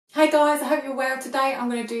Hey guys, I hope you're well. Today I'm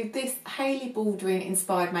going to do this Hailey Baldwin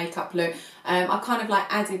inspired makeup look. I kind of like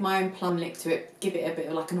added my own plum lip to it, give it a bit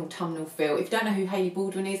of like an autumnal feel. If you don't know who Hailey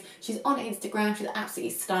Baldwin is, she's on Instagram, she's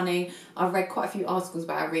absolutely stunning. I've read quite a few articles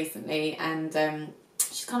about her recently, and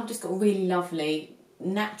she's kind of just got a really lovely,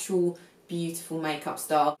 natural, beautiful makeup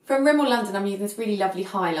style. From Rimmel London, I'm using this really lovely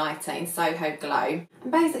highlighter in Soho Glow.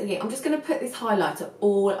 And basically, I'm just going to put this highlighter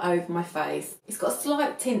all over my face. It's got a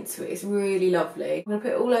slight tint to it, it's really lovely. I'm going to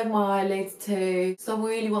put it all over my eyelids too, so I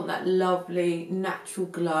really want that lovely, natural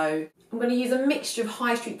glow. I'm going to use a mixture of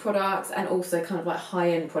high street products and also kind of like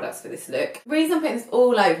high-end products for this look. The reason I'm putting this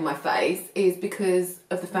all over my face is because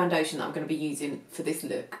of the foundation that I'm going to be using for this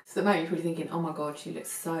look. So at the moment you're probably thinking, oh my god, she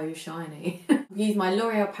looks so shiny. I've used my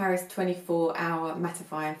L'Oreal Paris 24-hour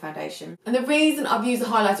mattifying foundation. And the reason I've used the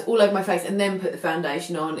highlighter all over my face and then put the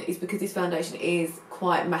foundation on is because this foundation is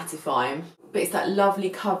quite mattifying. But it's that lovely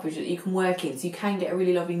coverage that you can work in, so you can get a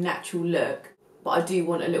really lovely natural look. But I do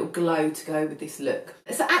want a little glow to go with this look.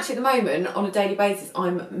 So actually at the moment, on a daily basis,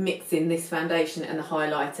 I'm mixing this foundation and the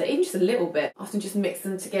highlighter, even just a little bit. I often just mix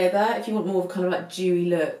them together if you want more of a kind of like dewy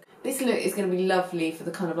look. This look is going to be lovely for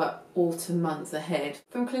the kind of like autumn months ahead.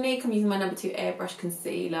 From Clinique, I'm using my number 2 airbrush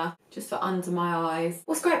concealer just for under my eyes.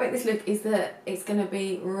 What's great about this look is that it's going to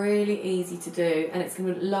be really easy to do, and it's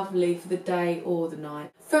going to be lovely for the day or the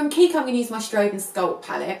night. From Kiko, I'm going to use my Strobe and Sculpt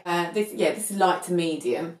palette. This is light to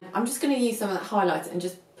medium. I'm just going to use some of that highlighter and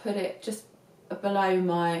just put it just below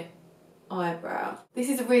my eyebrow. This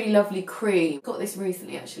is a really lovely cream. Got this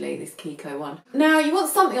recently actually, this Kiko one. Now you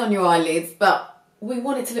want something on your eyelids, but we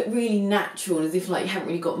want it to look really natural and as if like you haven't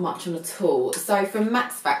really got much on at all. So from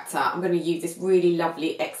Max Factor, I'm going to use this really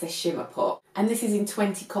lovely excess shimmer pot. And this is in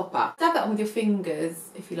 20 copper. Dab that on with your fingers,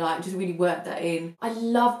 if you like, just really work that in. I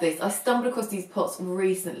love this. I stumbled across these pots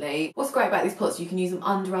recently. What's great about these pots, you can use them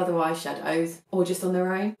under other eyeshadows or just on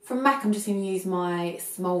their own. From MAC, I'm just going to use my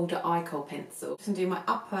Smolder Eye Kohl pencil. Just going to do my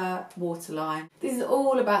upper waterline. This is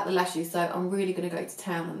all about the lashes, so I'm really going to go to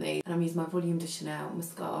town on these. And I'm using my Volume de Chanel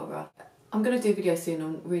mascara. I'm going to do a video soon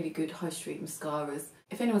on really good high street mascaras.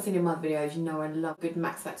 If anyone's seen any of my videos, you know I love good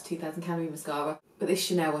Max Factor 2000 calorie mascara. But this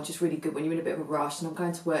Chanel one's just really good when you're in a bit of a rush, and I'm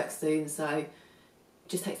going to work soon, so it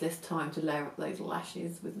just takes less time to layer up those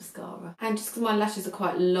lashes with mascara. And just because my lashes are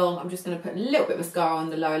quite long, I'm just going to put a little bit of mascara on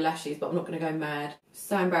the lower lashes, but I'm not going to go mad.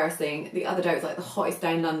 So embarrassing. The other day was like the hottest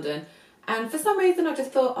day in London, and for some reason I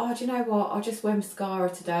just thought, oh, do you know what, I'll just wear mascara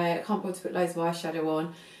today. I can't bother to put loads of eyeshadow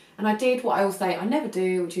on. And I did what I always say I never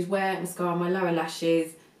do, which is wear mascara on my lower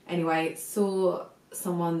lashes. Anyway, saw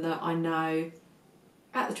someone that I know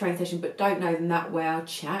at the train station but don't know them that well,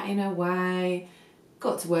 chatting away.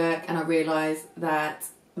 Got to work and I realised that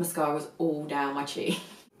mascara was all down my cheek.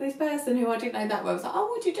 This person who I didn't know that well was like, oh,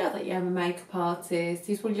 what do you do? I was like, yeah, I'm a makeup artist.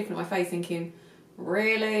 He was probably looking at my face thinking,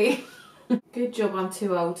 really? Good job I'm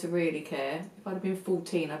too old to really care. If I'd have been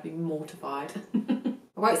 14, I'd be mortified.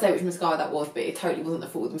 I won't say which mascara that was, but it totally wasn't the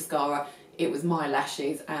fault of the mascara. It was my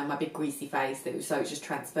lashes and my big greasy face, so it was just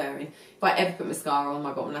transferring. If I ever put mascara on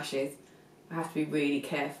my bottom lashes, I have to be really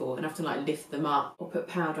careful and I have to like lift them up or put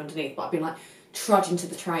powder underneath. But I've been like trudging to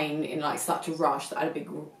the train in like such a rush that I had a big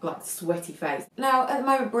like sweaty face. Now at the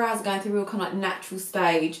moment brows are going through a real kind of like natural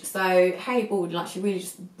stage, so Hailey Baldwin, like, she really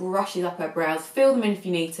just brushes up her brows. Fill them in if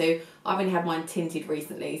you need to. I've only had mine tinted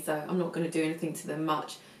recently, so I'm not going to do anything to them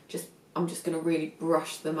much. I'm just going to really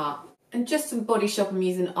brush them up. And just from Body Shop, I'm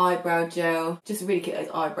using eyebrow gel, just to really keep those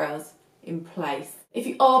eyebrows in place. If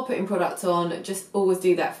you are putting product on, just always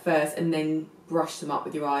do that first and then brush them up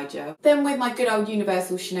with your eye gel. Then with my good old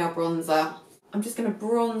Universal Chanel bronzer, I'm just going to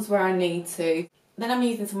bronze where I need to. Then I'm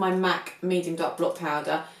using some of my MAC medium dark block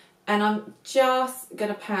powder, and I'm just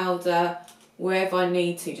going to powder wherever I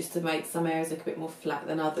need to, just to make some areas look a bit more flat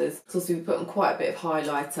than others. Because also we put on quite a bit of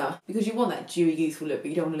highlighter because you want that dewy, youthful look, but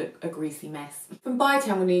you don't want to look a greasy mess. From Biotin,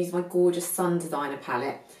 I'm going to use my gorgeous Sun Designer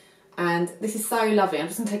palette. And this is so lovely. I'm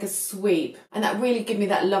just going to take a sweep, and that really gives me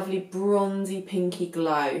that lovely bronzy, pinky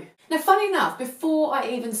glow. Now, funny enough, before I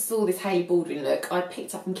even saw this Hailey Baldwin look, I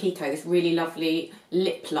picked up from Kiko this really lovely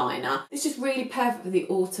lip liner. It's just really perfect for the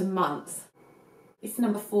autumn months. It's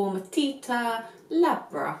number 4 Matita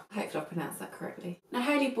Labra. Hopefully I pronounced that correctly. Now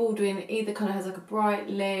Hailey Baldwin either kind of has like a bright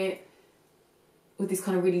lip with this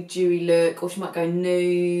kind of really dewy look, or she might go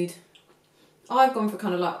nude. I've gone for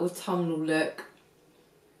kind of like autumnal look.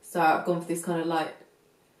 So I've gone for this kind of like,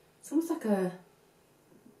 it's almost like a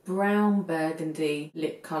brown burgundy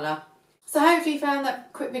lip colour. So hopefully you found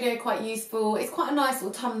that quick video quite useful. It's quite a nice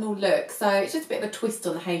autumnal look, so it's just a bit of a twist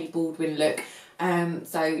on the Hailey Baldwin look.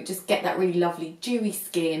 So just get that really lovely dewy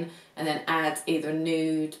skin and then add either a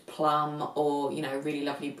nude, plum, or, you know, really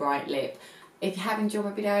lovely bright lip. If you have enjoyed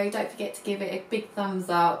my video, don't forget to give it a big thumbs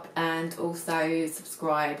up and also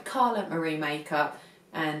subscribe. Carla Marie Makeup,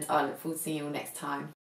 and I look forward to seeing you all next time.